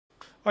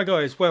Hi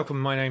guys,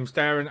 welcome. My name's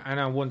Darren and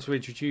I want to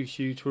introduce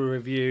you to a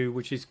review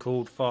which is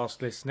called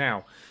Fast List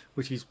Now,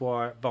 which is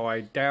by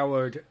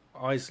Dawoud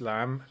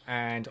Islam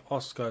and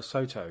Oscar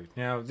Soto.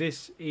 Now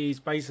this is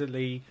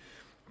basically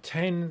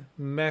 10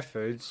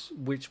 methods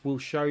which will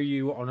show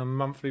you on a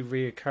monthly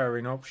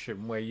reoccurring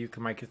option where you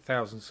can make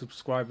 1,000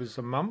 subscribers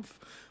a month,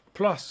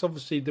 plus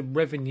obviously the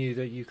revenue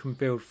that you can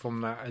build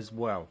from that as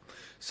well.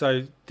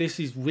 So this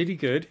is really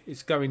good.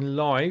 It's going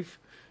live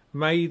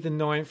May the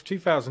 9th,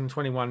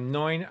 2021,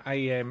 9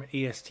 AM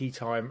EST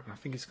time. I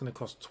think it's going to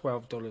cost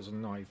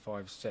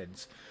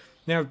 $12.95.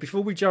 Now,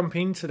 before we jump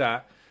into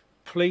that,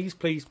 please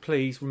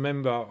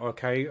remember,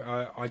 okay,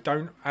 I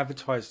don't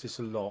advertise this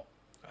a lot.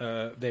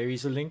 There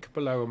is a link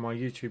below on my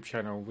YouTube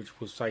channel which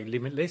will say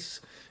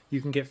Limitless. You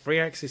can get free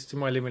access to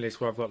my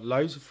Limitless where I've got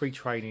loads of free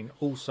training.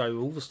 Also,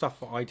 all the stuff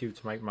that I do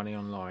to make money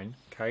online,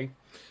 okay?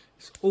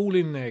 It's all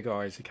in there,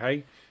 guys,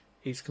 okay?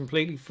 It's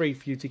completely free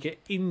for you to get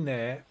in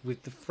there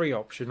with the free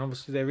option.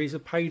 Obviously, there is a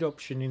paid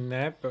option in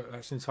there, but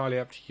that's entirely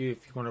up to you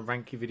if you want to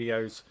rank your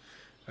videos,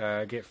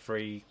 get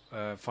free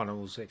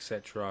funnels,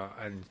 etc.,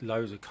 and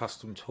loads of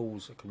custom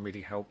tools that can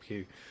really help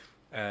you.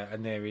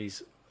 And there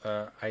is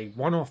a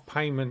one-off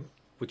payment,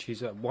 which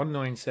is at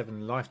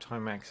 $197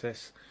 lifetime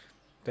access.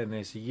 Then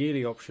there's a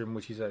yearly option,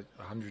 which is at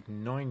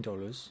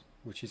 $109,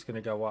 which is going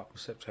to go up in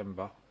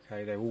September.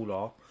 Okay, they all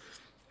are.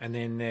 And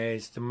then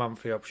there's the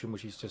monthly option,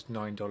 which is just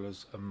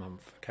 $9 a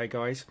month. Okay,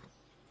 guys.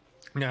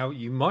 Now,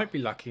 you might be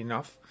lucky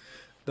enough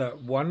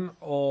that one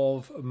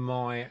of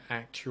my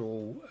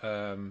actual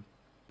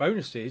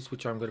bonuses,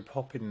 which I'm going to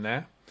pop in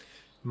there,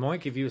 might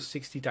give you a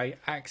 60-day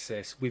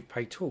access with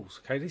paid tools.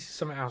 Okay, this is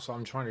something else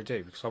I'm trying to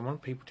do because I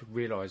want people to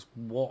realize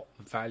what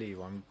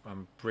value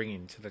I'm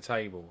bringing to the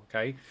table.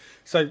 Okay,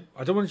 so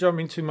I don't want to jump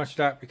in too much of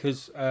that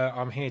because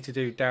I'm here to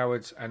do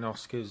Dowud'S and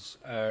Oscar's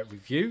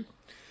review.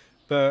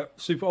 But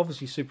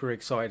obviously super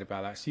excited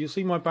about that. So you'll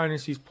see my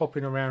bonuses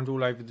popping around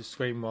all over the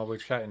screen while we're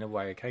chatting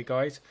away, okay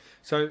guys?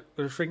 So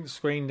we'll shrink the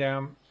screen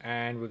down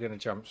and we're going to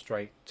jump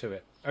straight to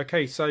it.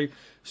 Okay, so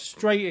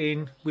straight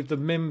in with the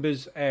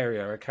members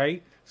area,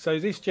 okay? So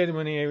this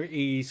gentleman here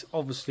is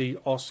obviously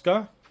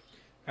Oscar,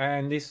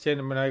 and this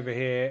gentleman over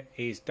here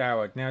is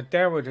Dawoud. Now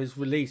Dawoud has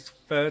released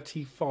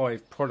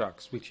 35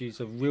 products, which is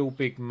a real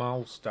big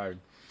milestone.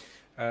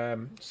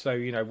 So,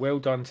 you know, well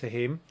done to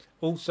him.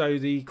 Also,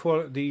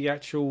 the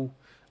actual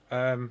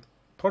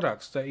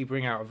products that he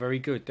bring out are very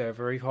good. They're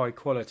very high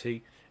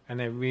quality and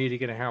they're really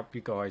going to help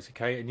you guys,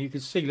 okay? And you can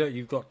see, look,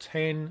 you've got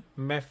 10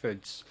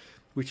 methods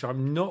which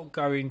I'm not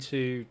going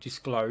to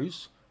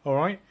disclose, all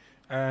right?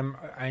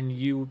 And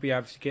you will be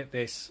able to get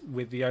this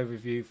with the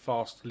overview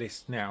Fast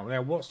List Now.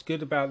 Now, what's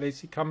good about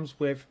this, it comes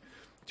with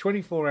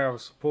 24-hour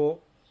support.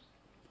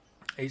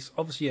 It's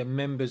obviously a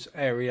members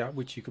area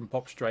which you can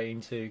pop straight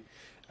into.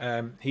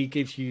 He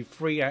gives you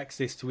free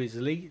access to his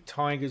Elite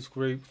Tigers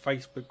group,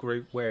 Facebook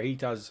group, where he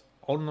does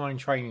online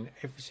training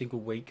every single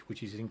week,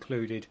 which is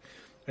included.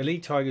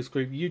 Elite Tigers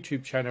group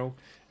YouTube channel,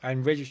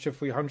 and register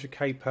for your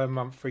 100k per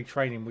month free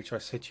training, which I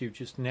said to you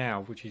just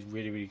now, which is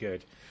really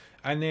good.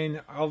 And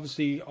then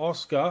obviously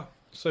Oscar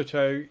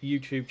Soto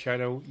YouTube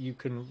channel, you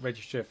can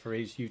register for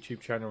his YouTube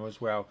channel as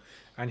well.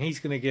 And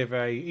he's going to give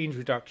a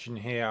introduction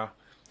here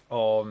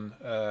on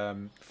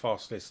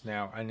Fast List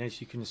Now. And as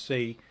you can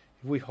see,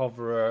 if we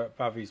hover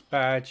above his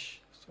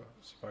badge, so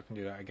see if I can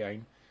do that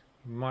again,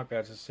 you might be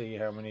able to see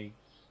how many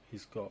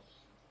he's got.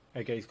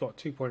 Okay, he's got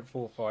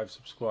 2.45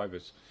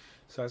 subscribers,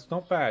 so it's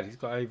not bad. He's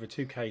got over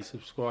 2k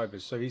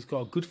subscribers, so he's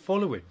got a good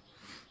following.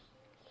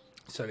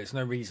 So there's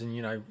no reason,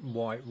 you know,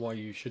 why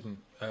you shouldn't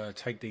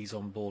take these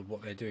on board,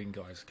 what they're doing,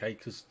 guys. Okay,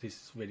 because this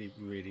is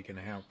really going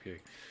to help you.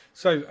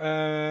 So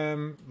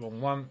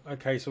wrong one.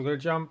 Okay, so we're going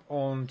to jump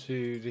on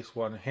to this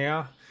one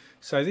here.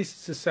 So this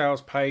is the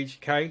sales page.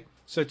 Okay.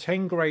 So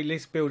 10 great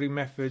list building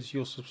methods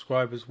your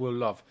subscribers will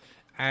love.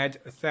 Add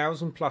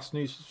 1,000 plus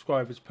new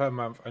subscribers per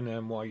month and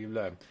earn while you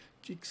learn.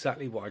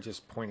 Exactly what I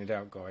just pointed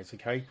out, guys,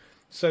 okay?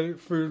 So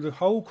through the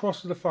whole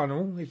cross of the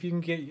funnel, if you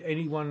can get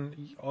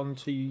anyone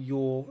onto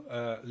your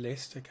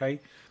list,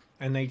 okay,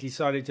 and they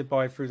decided to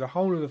buy through the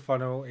whole of the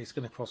funnel, it's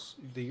going to cost,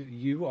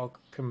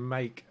 can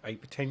make a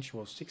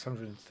potential of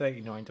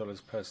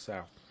 $639 per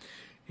sale.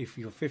 If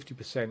you're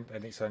 50%,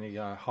 then it's only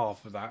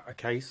half of that.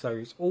 Okay, so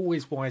it's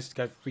always wise to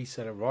go for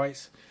Reseller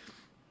Rights.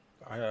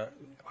 I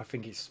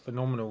think it's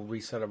phenomenal.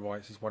 Reseller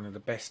Rights is one of the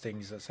best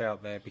things that's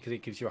out there because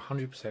it gives you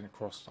 100%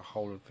 across the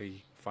whole of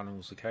the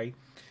funnels. Okay,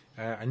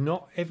 and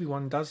not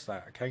everyone does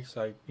that. Okay,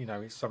 so you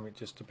know it's something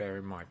just to bear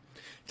in mind.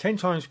 10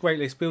 times great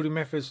list building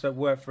methods that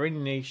work for any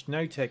niche.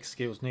 No tech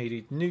skills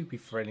needed. Newbie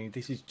friendly.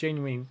 This is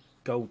genuine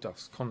gold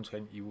dust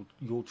content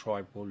your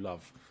tribe will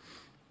love.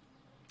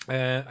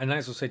 And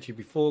as I said to you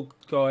before,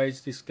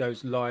 guys, this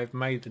goes live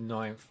May the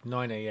 9th,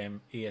 9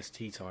 AM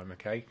EST time,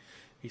 okay?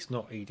 It's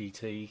not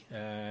EDT,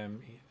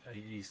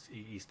 it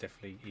is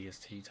definitely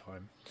EST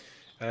time.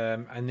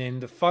 And then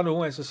the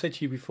funnel, as I said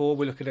to you before,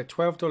 we're looking at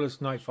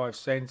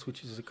 $12.95,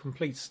 which is a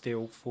complete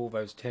steal for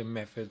those 10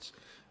 methods,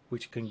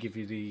 which can give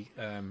you the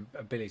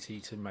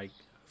ability to make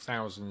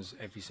thousands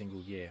every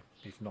single year,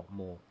 if not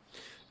more.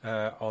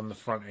 on the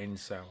front end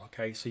sale.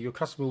 Okay, so your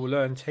customer will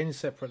learn 10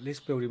 separate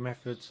list building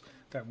methods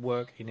that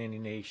work in any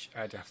niche,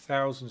 add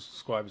 1,000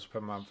 subscribers per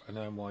month, and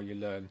earn while you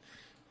learn.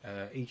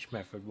 Each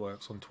method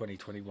works on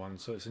 2021,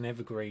 so it's an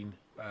evergreen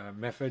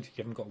method.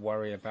 You haven't got to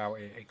worry about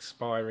it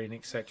expiring,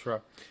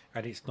 etc.,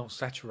 and it's not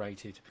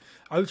saturated.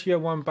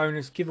 OTO1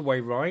 bonus giveaway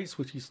rights,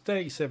 which is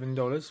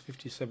 $37,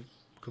 57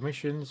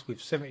 commissions with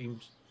 $17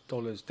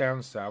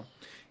 downsell.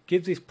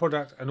 Give this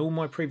product and all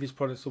my previous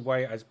products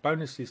away as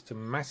bonuses to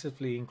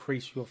massively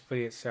increase your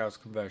affiliate sales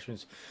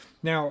conversions.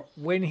 Now,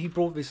 when he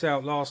brought this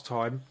out last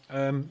time,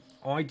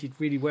 I did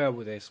really well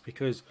with this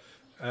because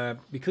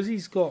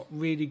he's got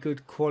really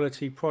good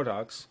quality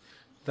products.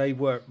 They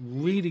work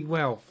really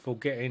well for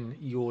getting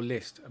your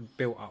list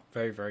built up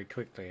very, very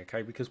quickly.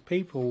 Okay, because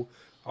people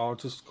are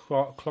just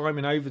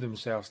climbing over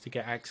themselves to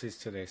get access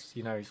to this.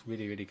 You know, it's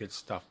really, really good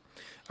stuff.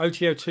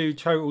 OTO2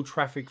 total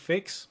traffic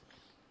fix.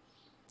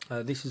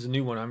 This is a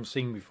new one I haven't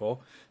seen before.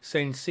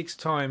 Send 6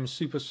 times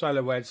super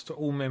solo ads to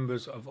all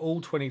members of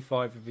all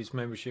 25 of his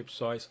membership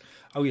sites.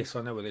 Oh yes,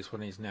 I know what this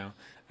one is now.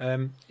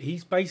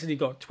 He's basically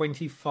got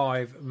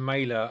 25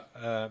 mailer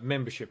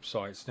membership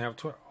sites. Now,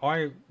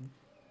 I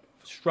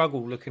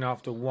struggle looking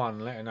after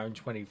one, let alone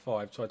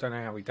 25, so I don't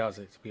know how he does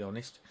it, to be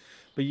honest.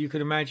 But you can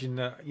imagine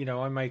that, you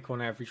know, I make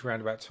on average around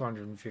about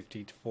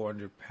 250 to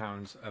 400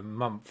 pounds a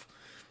month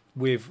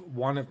with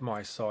one of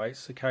my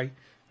sites, okay?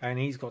 And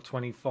he's got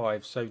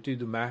 25, so do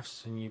the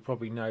maths and you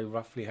probably know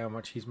roughly how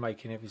much he's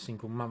making every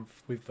single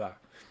month with that.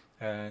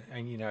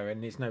 And you know,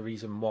 and there's no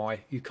reason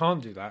why you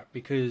can't do that,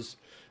 because,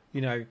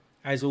 you know,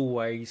 as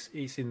always,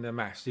 it's in the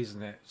maths,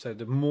 isn't it? So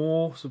the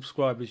more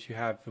subscribers you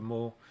have, the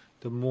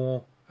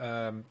more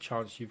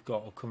chance you've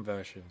got of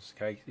conversions.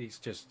 Okay, it's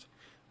just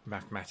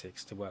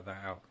mathematics to work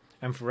that out.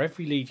 And for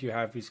every lead you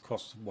have, is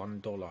cost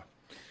 $1.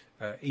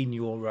 In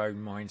your own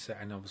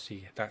mindset, and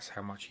obviously that's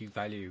how much you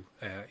value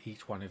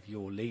each one of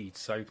your leads.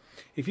 So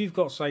if you've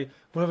got, say,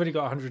 well, I've only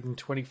got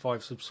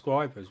 125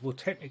 subscribers, well,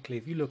 technically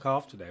if you look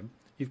after them,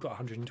 you've got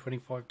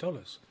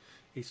 $125.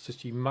 It's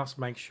just you must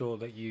make sure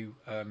that you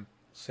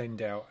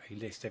send out a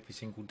list every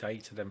single day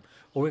to them,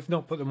 or if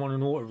not, put them on an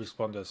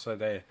autoresponder so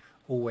they're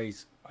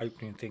always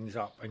opening things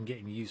up and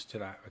getting used to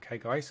that. Okay,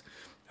 guys.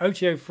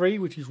 OTO3,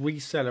 which is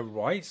reseller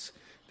rights.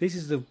 This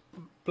is the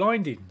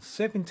blinding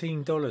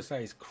 $17.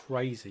 That is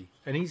crazy.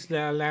 And he's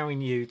now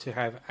allowing you to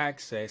have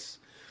access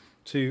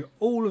to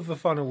all of the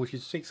funnel, which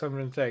is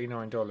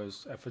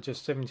 $639 for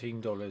just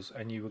 $17,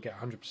 and you will get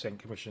 100%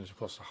 commissions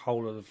across the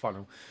whole of the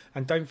funnel.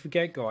 And don't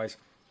forget, guys,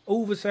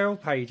 all the sales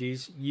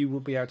pages you will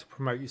be able to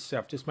promote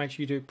yourself. Just make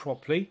sure you do it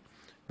properly.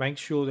 Make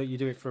sure that you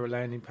do it for a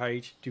landing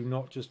page. Do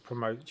not just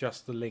promote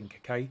just the link,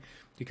 okay?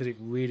 Because it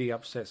really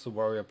upsets the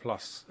Warrior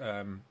Plus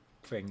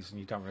things, and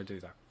you don't want to do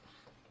that.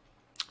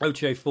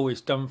 OTO4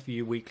 is done for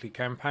you weekly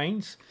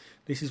campaigns.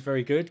 This is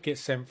very good. Get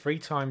sent 3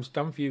 times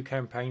done for you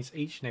campaigns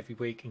each and every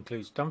week.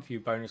 Includes done for you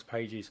bonus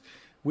pages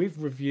with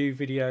review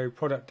video,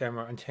 product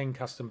demo, and 10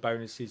 custom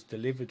bonuses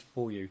delivered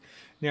for you.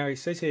 Now it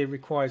says here it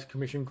requires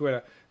commission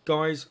gorilla.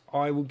 Guys,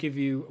 I will give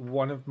you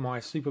one of my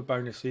super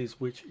bonuses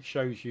which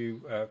shows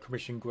you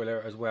commission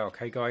gorilla as well.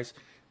 Okay, guys.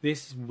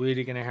 This is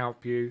really going to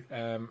help you,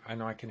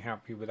 and I can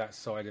help you with that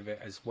side of it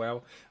as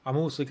well. I'm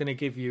also going to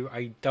give you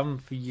a done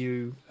for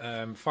you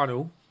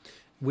funnel,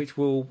 which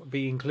will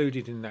be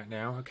included in that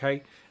now,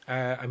 okay?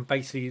 And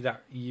basically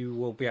that you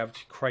will be able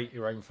to create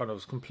your own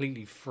funnels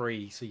completely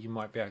free, so you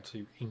might be able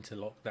to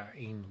interlock that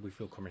in with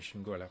your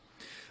commission gorilla.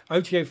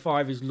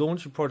 OTO5 is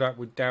launch a product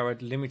with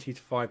DAWUD, limited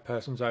to 5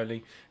 persons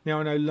only. Now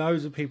I know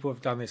loads of people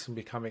have done this and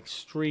become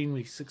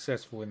extremely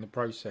successful in the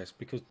process,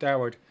 because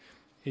DAWUD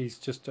is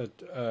just a,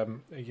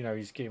 you know,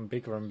 he's getting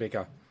bigger and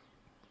bigger.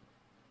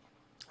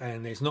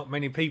 And there's not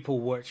many people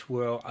which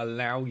will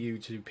allow you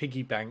to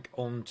piggy bank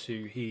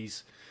onto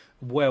his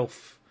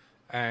wealth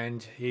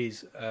and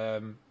his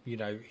you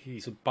know,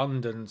 his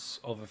abundance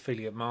of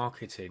affiliate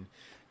marketing,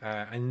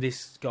 and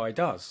this guy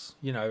does,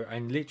 you know,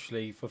 and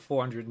literally for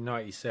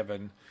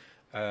 497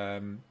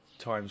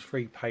 times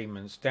 3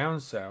 payments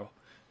downsell,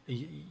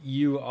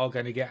 you are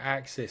going to get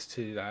access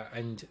to that,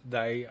 and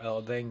they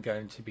are then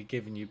going to be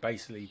giving you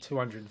basically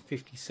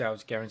 250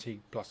 sales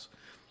guaranteed plus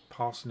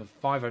passing of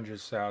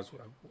 500 sales.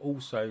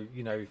 Also,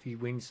 you know, if he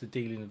wins the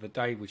dealing of the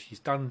day, which he's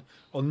done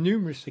on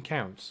numerous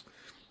accounts,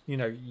 you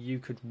know, you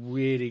could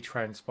really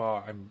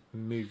transpire and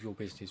move your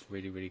business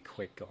really, really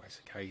quick,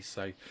 guys. Okay,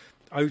 so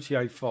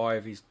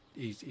OTO5 is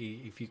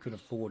if you can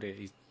afford it,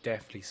 is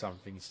definitely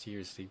something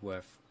seriously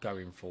worth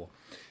going for,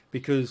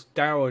 because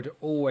DAWUD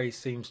always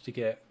seems to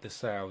get the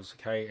sales,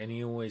 okay, and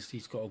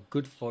he's got a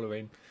good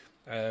following.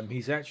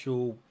 His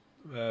actual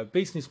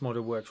business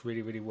model works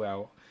really, really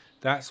well.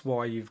 That's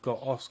why you've got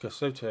Oscar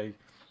Soto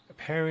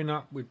pairing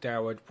up with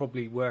DAWUD,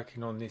 probably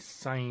working on this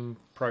same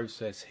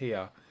process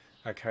here,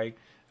 okay.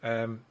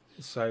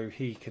 So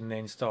he can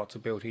then start to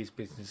build his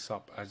business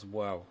up as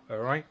well. All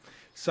right.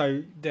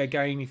 So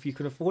again, if you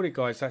can afford it,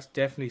 guys, that's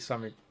definitely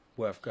something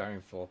worth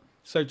going for.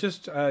 So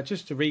just to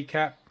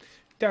recap,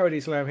 Darren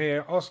Islam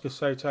here, Oscar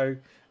Soto,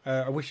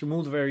 I wish them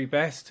all the very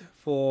best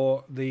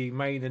for the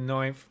May the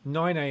 9th,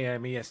 9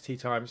 AM EST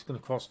time. It's going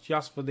to cost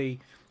just for the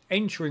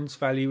entrance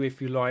value,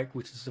 if you like,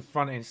 which is the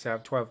front end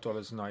setup,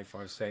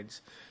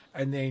 $12.95.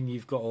 And then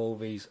you've got all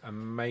these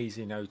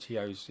amazing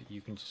OTOs that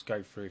you can just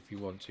go through if you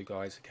want to,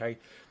 guys. Okay.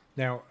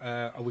 Now,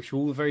 I wish you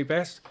all the very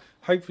best.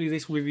 Hopefully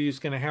this review is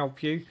going to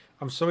help you.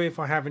 I'm sorry if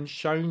I haven't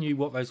shown you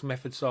what those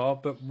methods are,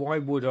 but why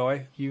would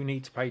I? You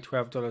need to pay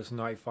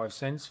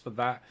 $12.95 for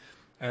that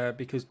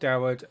because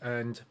Dowud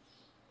and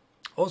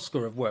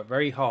Oscar have worked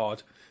very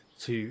hard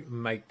to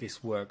make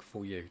this work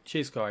for you.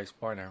 Cheers, guys.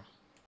 Bye now.